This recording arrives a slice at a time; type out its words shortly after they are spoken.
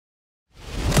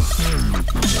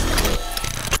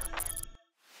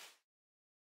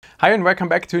Hi and welcome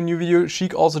back to a new video.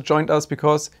 Sheik also joined us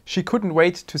because she couldn't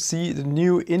wait to see the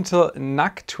new Intel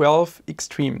NUC 12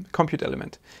 Extreme compute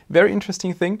element. Very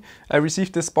interesting thing. I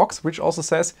received this box which also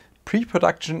says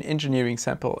pre-production engineering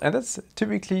sample, and that's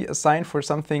typically a sign for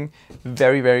something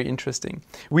very interesting.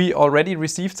 We already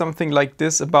received something like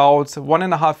this about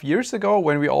 1.5 years ago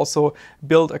when we also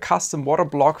built a custom water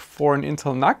block for an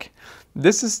Intel NUC.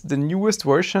 This is the newest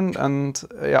version, and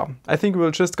yeah, I think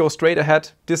we'll just go straight ahead,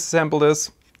 disassemble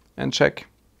this and check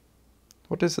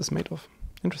what this is made of.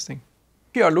 Interesting.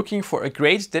 If you are looking for a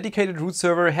great dedicated root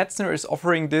server, Hetzner is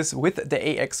offering this with the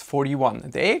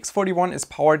AX41. The AX41 is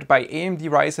powered by AMD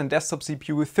Ryzen desktop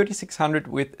CPU 3600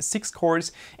 with 6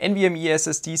 cores, NVMe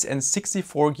SSDs and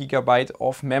 64 GB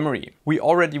of memory. We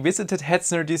already visited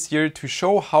Hetzner this year to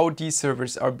show how these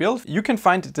servers are built. You can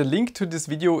find the link to this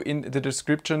video in the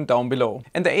description down below.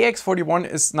 And the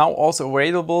AX41 is now also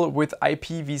available with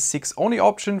IPv6 only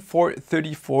option for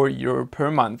 €34 per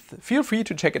month. Feel free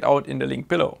to check it out in the link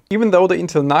below. Even though the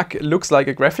Intel NUC looks like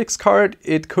a graphics card,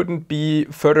 it couldn't be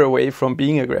further away from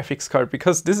being a graphics card,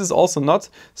 because this is also not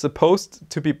supposed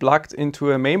to be plugged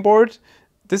into a mainboard.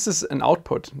 This is an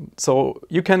output, so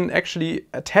you can actually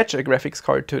attach a graphics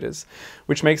card to this,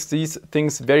 which makes these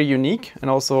things very unique and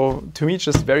also, to me,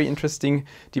 just very interesting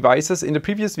devices. In the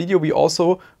previous video, we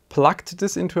also plugged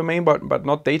this into a mainboard, but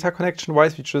not data connection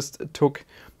wise. We just took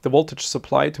the voltage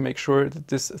supply to make sure that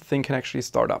this thing can actually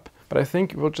start up. But I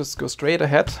think we'll just go straight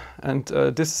ahead and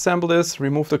disassemble this,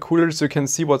 remove the cooler so you can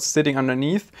see what's sitting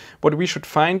underneath. What we should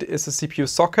find is a CPU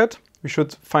socket. We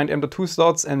should find M.2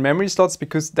 slots and memory slots,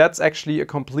 because that's actually a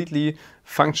completely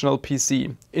functional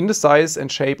PC in the size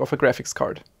and shape of a graphics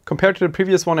card. Compared to the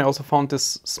previous one, I also found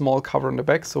this small cover on the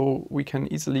back, so we can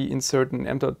easily insert an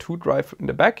M.2 drive in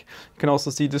the back. You can also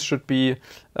see this should be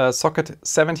a socket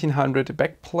 1700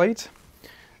 backplate.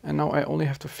 And now I only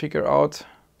have to figure out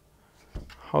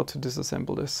how to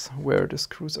disassemble this, where the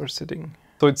screws are sitting.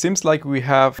 So it seems like we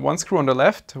have one screw on the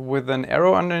left with an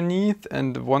arrow underneath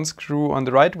and one screw on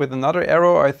the right with another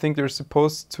arrow. I think they're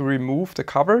supposed to remove the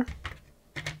cover.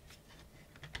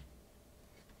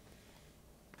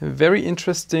 A very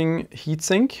interesting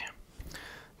heatsink.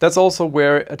 That's also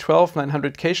where a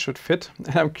 12900K should fit.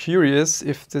 And I'm curious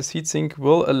if this heatsink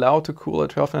will allow to cool a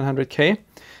 12900K.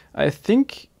 I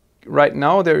think right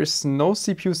now there is no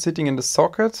CPU sitting in the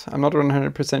socket. I'm not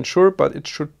 100% sure, but it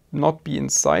should not be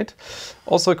inside.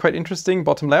 Also quite interesting,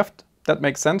 bottom left, that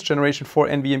makes sense, generation 4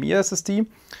 NVMe SSD.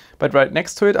 But right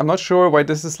next to it, I'm not sure why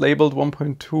this is labeled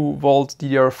 1.2 volt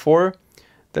DDR4.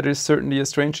 That is certainly a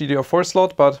strange DDR4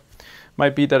 slot, but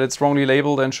might be that it's wrongly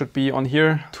labeled and should be on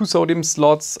here. 2 sodium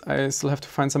slots. I still have to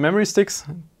find some memory sticks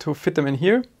to fit them in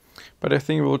here. But I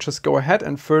think we'll just go ahead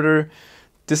and further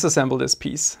disassemble this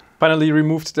piece. Finally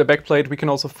removed the backplate. We can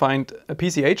also find a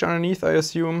PCIe underneath, I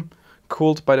assume,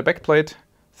 cooled by the backplate.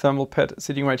 Thermal pad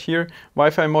sitting right here.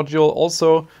 Wi-Fi module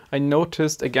also, I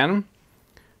noticed again,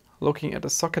 looking at the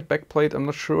socket backplate, I'm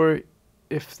not sure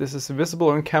if this is visible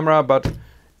on camera, but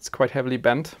it's quite heavily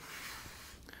bent.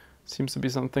 Seems to be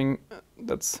something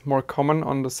that's more common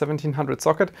on the 1700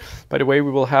 socket. By the way,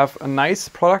 we will have a nice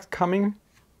product coming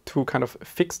to kind of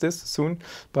fix this soon,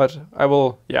 but I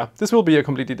will, yeah, this will be a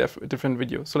completely different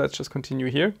video. So let's just continue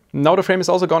here. Now the frame is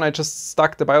also gone. I just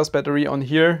stuck the BIOS battery on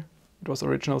here. It was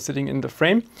originally sitting in the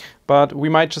frame, but we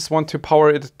might just want to power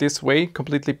it this way,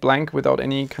 completely blank without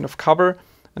any kind of cover.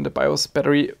 And the BIOS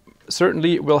battery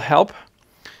certainly will help.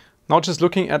 Now just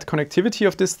looking at connectivity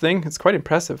of this thing, it's quite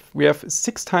impressive. We have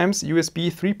 6 times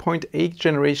USB 3.8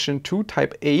 generation 2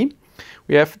 type A.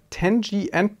 We have 10G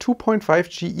and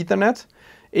 2.5G Ethernet,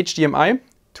 HDMI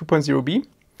 2.0B,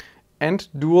 and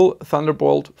dual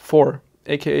Thunderbolt 4,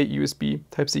 aka USB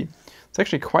type C. It's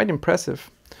actually quite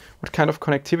impressive what kind of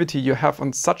connectivity you have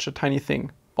on such a tiny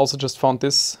thing. Also just found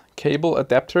this cable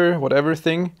adapter, whatever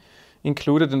thing,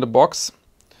 included in the box.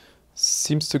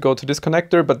 Seems to go to this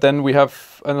connector, but then we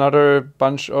have another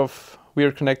bunch of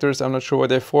weird connectors. I'm not sure what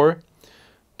they're for.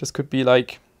 This could be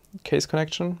like case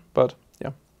connection, but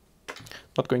yeah,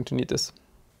 not going to need this.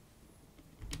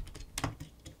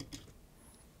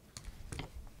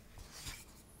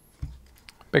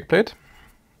 Backplate.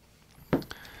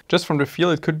 Just from the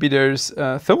feel, it could be there's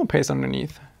thermal paste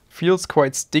underneath. Feels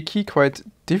quite sticky, quite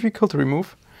difficult to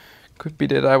remove. Could be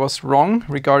that I was wrong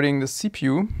regarding the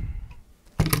CPU.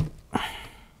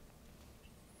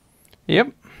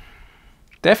 Yep,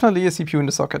 definitely a CPU in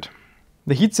the socket.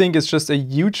 The heatsink is just a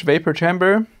huge vapor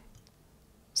chamber.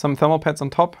 Some thermal pads on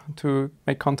top to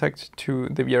make contact to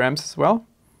the VRMs as well.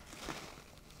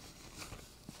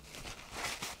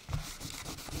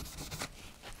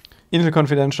 Intel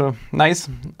Confidential. Nice.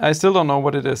 I still don't know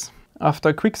what it is. After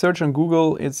a quick search on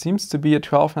Google, it seems to be a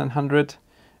 12900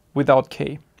 without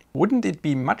K. Wouldn't it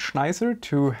be much nicer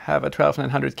to have a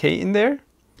 12900K in there?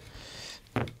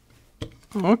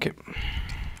 Okay.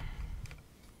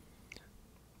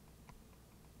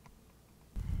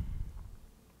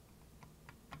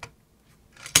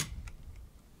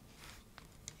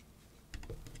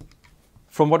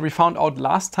 From what we found out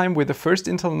last time with the first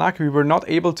Intel NUC, we were not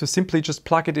able to simply just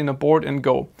plug it in a board and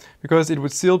go, because it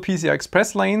would steal PCI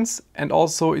Express lanes, and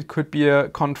also it could be a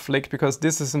conflict because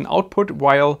this is an output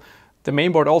while the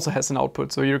mainboard also has an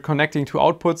output. So you're connecting two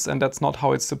outputs, and that's not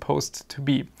how it's supposed to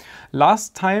be.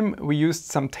 Last time we used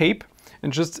some tape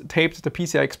and just taped the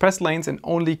PCI Express lanes and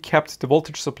only kept the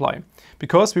voltage supply,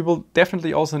 because we will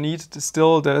definitely also need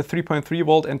still the 3.3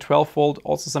 volt and 12 volt,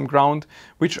 also some ground,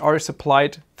 which are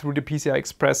supplied through the PCI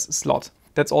Express slot.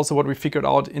 That's also what we figured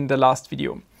out in the last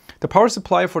video. The power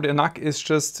supply for the NUC is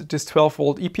just this 12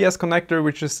 volt EPS connector,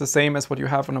 which is the same as what you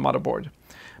have on a motherboard.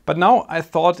 But now I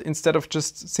thought, instead of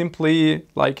just simply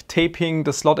like taping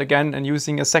the slot again and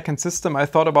using a second system, I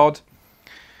thought about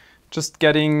just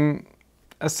getting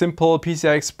a simple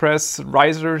PCI Express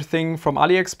riser thing from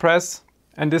AliExpress,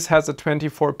 and this has a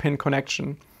 24-pin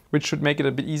connection, which should make it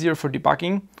a bit easier for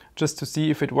debugging, just to see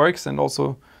if it works and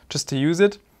also just to use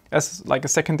it as like a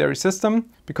secondary system,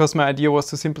 because my idea was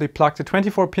to simply plug the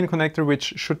 24-pin connector,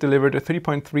 which should deliver the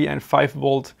 3.3 and 5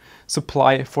 volt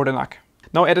supply for the NUC.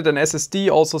 Now added an SSD,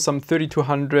 also some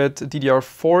 3200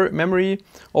 DDR4 memory,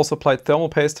 also applied thermal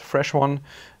paste, fresh one.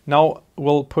 Now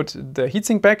we'll put the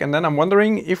heatsink back, and then I'm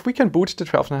wondering if we can boot the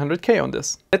 12900K on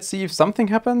this. Let's see if something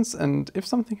happens, and if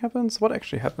something happens, what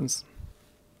actually happens.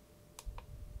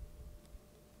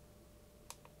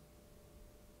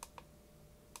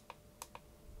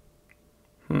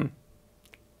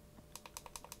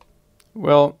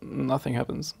 Well, nothing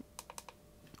happens.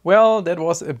 Well, that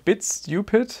was a bit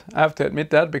stupid, I have to admit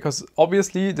that, because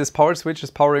obviously this power switch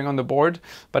is powering on the board,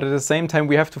 but at the same time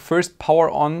we have to first power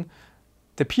on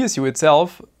the PSU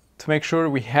itself to make sure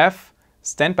we have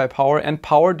standby power and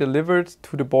power delivered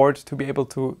to the board to be able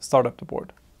to start up the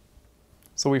board.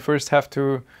 So we first have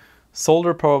to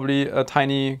solder probably a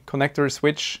tiny connector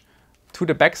switch to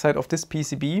the backside of this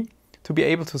PCB to be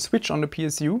able to switch on the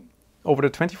PSU over the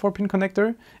 24-pin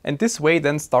connector, and this way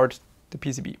then start the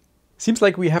PCB. Seems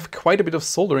like we have quite a bit of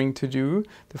soldering to do.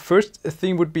 The first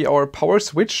thing would be our power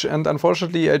switch, and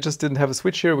unfortunately I just didn't have a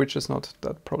switch here, which is not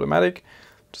that problematic.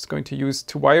 Just going to use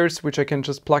two wires, which I can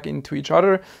just plug into each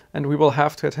other, and we will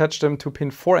have to attach them to pin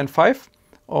 4 and 5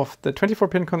 of the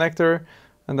 24-pin connector,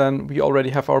 and then we already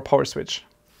have our power switch.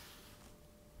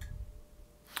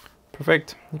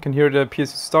 Perfect. You can hear the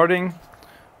PSU starting.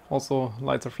 Also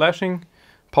lights are flashing.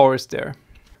 Power is there.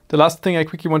 The last thing I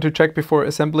quickly want to check before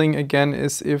assembling again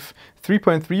is if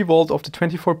 3.3 volt of the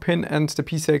 24-pin and the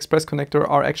PCI Express connector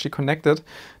are actually connected.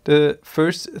 The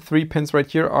first 3 pins right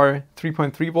here are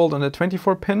 3.3 volt on the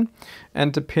 24-pin,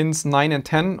 and the pins 9 and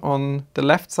 10 on the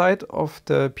left side of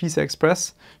the PCI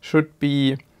Express should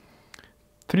be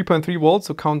 3.3 volts,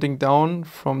 so counting down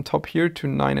from top here to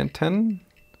 9 and 10.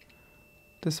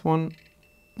 This one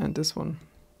and this one,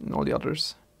 and all the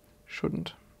others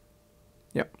shouldn't.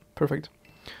 Yeah, perfect.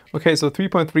 Okay, so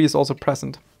 3.3 is also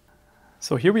present.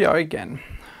 So here we are again.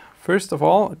 First of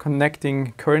all,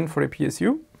 connecting current for the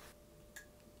PSU.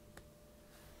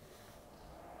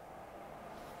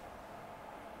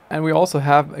 And we also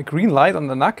have a green light on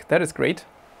the NUC. That is great.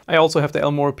 I also have the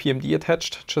Elmore PMD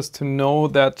attached, just to know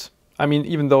that, I mean,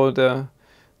 even though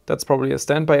that's probably a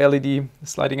standby LED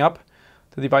sliding up,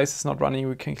 the device is not running,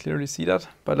 we can clearly see that.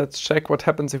 But let's check what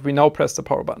happens if we now press the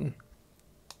power button.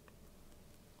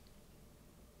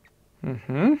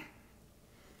 I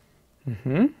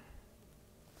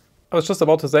was just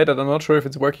about to say that I'm not sure if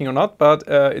it's working or not, but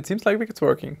it seems like it's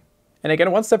working. And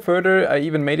again, one step further, I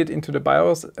even made it into the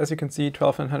BIOS. As you can see,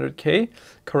 12900K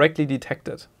correctly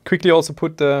detected. Quickly also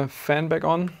put the fan back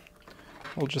on,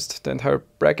 or just the entire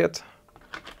bracket.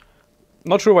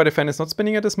 Not sure why the fan is not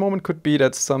spinning at this moment. Could be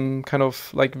that's some kind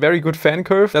of like very good fan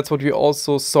curve. That's what we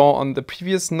also saw on the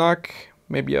previous NUC.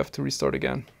 Maybe I have to restart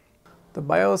again. The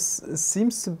BIOS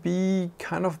seems to be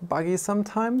kind of buggy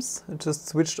sometimes. It just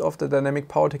switched off the dynamic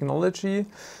power technology.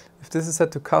 If this is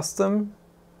set to custom,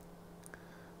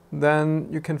 then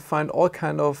you can find all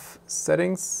kind of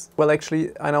settings. Well,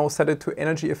 actually, I now set it to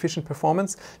energy efficient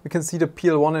performance. You can see the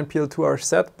PL1 and PL2 are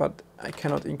set, but I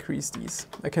cannot increase these.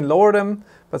 I can lower them,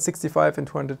 but 65 and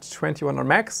 221 are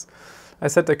max. I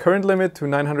set the current limit to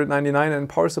 999 and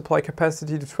power supply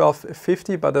capacity to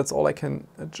 1250, but that's all I can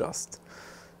adjust.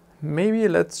 Maybe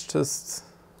let's just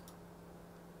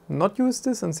not use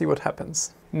this and see what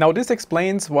happens. Now this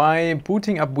explains why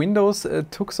booting up Windows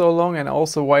took so long and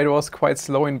also why it was quite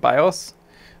slow in BIOS.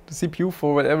 The CPU,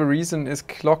 for whatever reason, is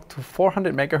clocked to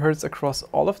 400 MHz across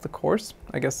all of the cores.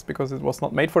 I guess because it was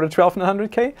not made for the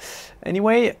 12900K.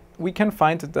 Anyway, we can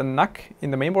find the NUC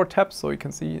in the mainboard tab, so you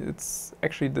can see it's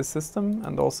actually this system,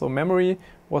 and also memory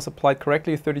was applied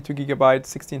correctly, 32 GB,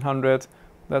 1600.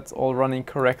 That's all running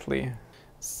correctly.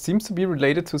 Seems to be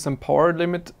related to some power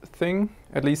limit thing.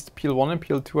 At least PL1 and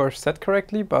PL2 are set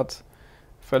correctly, but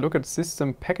if I look at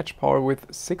system package power with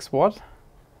 6 watt,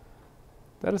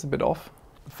 that is a bit off.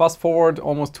 Fast forward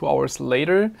almost 2 hours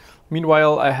later.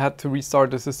 Meanwhile, I had to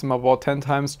restart the system about 10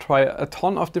 times, try a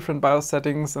ton of different BIOS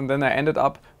settings, and then I ended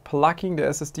up plugging the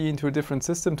SSD into a different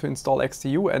system to install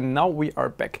XTU, and now we are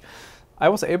back. I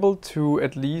was able to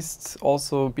at least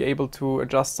also be able to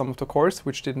adjust some of the cores,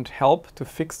 which didn't help to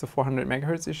fix the 400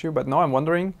 MHz issue, but now I'm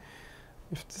wondering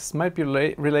if this might be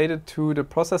related to the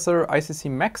processor ICC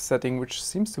max setting, which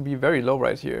seems to be very low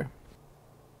right here.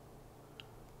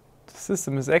 The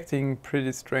system is acting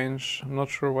pretty strange. I'm not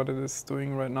sure what it is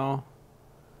doing right now.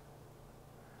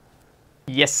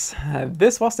 Yes,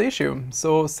 this was the issue.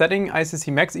 So setting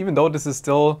ICC max, even though this is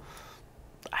still,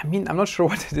 I mean, I'm not sure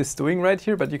what it is doing right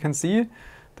here, but you can see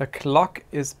the clock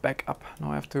is back up.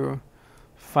 Now I have to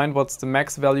find what's the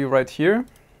max value right here.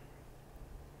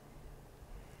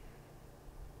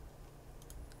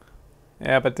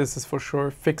 Yeah, but this is for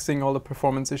sure fixing all the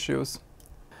performance issues.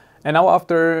 And now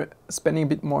after spending a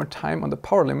bit more time on the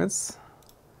power limits,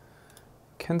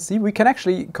 you can see we can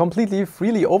actually completely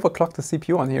freely overclock the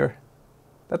CPU on here.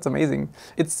 That's amazing.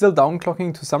 It's still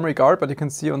downclocking to some regard, but you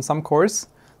can see on some cores,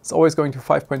 it's always going to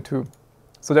 5.2.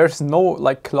 So there's no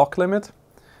like clock limit.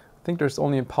 I think there's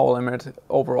only a power limit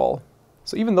overall.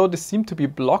 So even though this seemed to be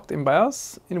blocked in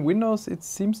BIOS, in Windows it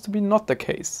seems to be not the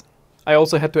case. I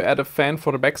also had to add a fan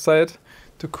for the backside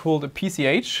to cool the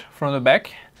PCH from the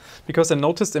back, because I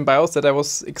noticed in BIOS that I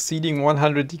was exceeding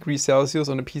 100 degrees Celsius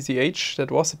on the PCH. That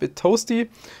was a bit toasty,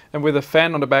 and with a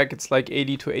fan on the back it's like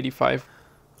 80 to 85.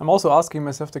 I'm also asking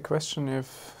myself the question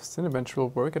if Cinebench will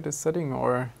work at this setting,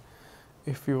 or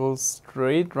if we will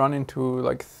straight run into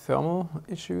like thermal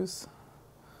issues.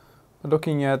 But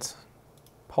looking at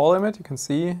power limit, you can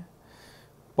see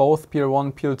both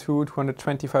PL1, PL2,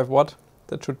 225 watt.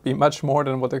 That should be much more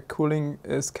than what the cooling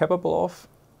is capable of.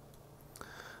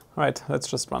 Alright, let's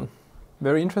just run.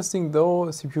 Very interesting though,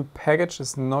 the CPU package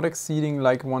is not exceeding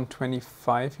like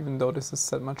 125, even though this is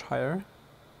set much higher.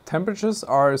 Temperatures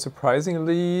are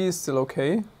surprisingly still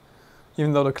okay,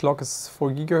 even though the clock is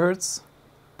 4 GHz,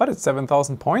 but it's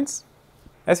 7,000 points.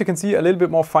 As you can see, a little bit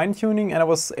more fine tuning, and I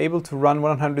was able to run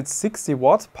 160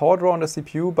 watt power draw on the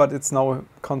CPU, but it's now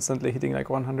constantly hitting like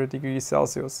 100 degrees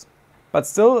Celsius. But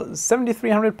still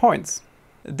 7,300 points.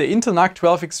 The Intel NUC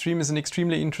 12 Extreme is an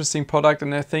extremely interesting product,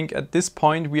 and I think at this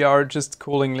point we are just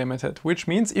cooling limited, which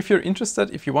means if you're interested,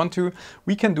 if you want to,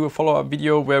 we can do a follow-up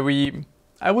video where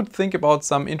I would think about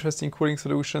some interesting cooling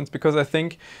solutions, because I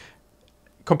think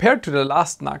compared to the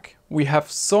last NUC, we have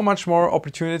so much more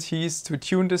opportunities to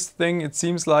tune this thing. It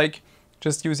seems like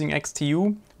just using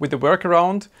XTU with the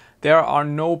workaround, there are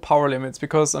no power limits,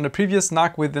 because on the previous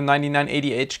NUC with the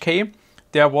 9980HK,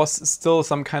 there was still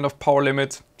some kind of power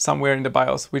limit somewhere in the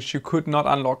BIOS, which you could not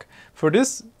unlock. For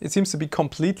this, it seems to be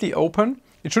completely open.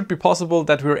 It should be possible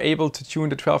that we're able to tune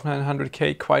the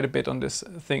 12900K quite a bit on this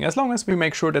thing. As long as we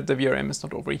make sure that the VRM is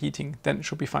not overheating, then it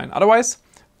should be fine. Otherwise,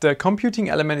 the computing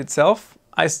element itself,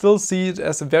 I still see it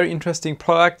as a very interesting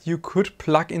product you could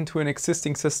plug into an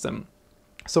existing system.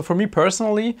 So for me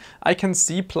personally, I can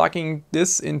see plugging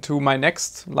this into my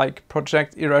next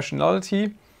project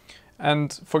Irrationality.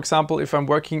 And for example, if I'm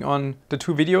working on the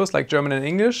two videos like German and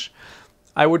English,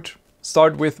 I would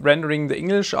start with rendering the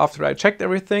English after I checked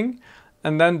everything.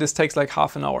 And then this takes like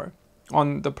half an hour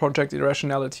on the project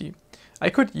Irrationality.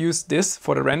 I could use this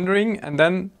for the rendering and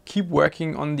then keep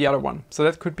working on the other one. So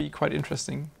that could be quite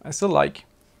interesting. I still like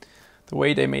the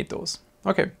way they made those.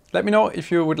 Okay, let me know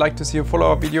if you would like to see a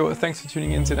follow-up video. Thanks for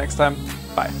tuning in. See you next time.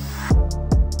 Bye.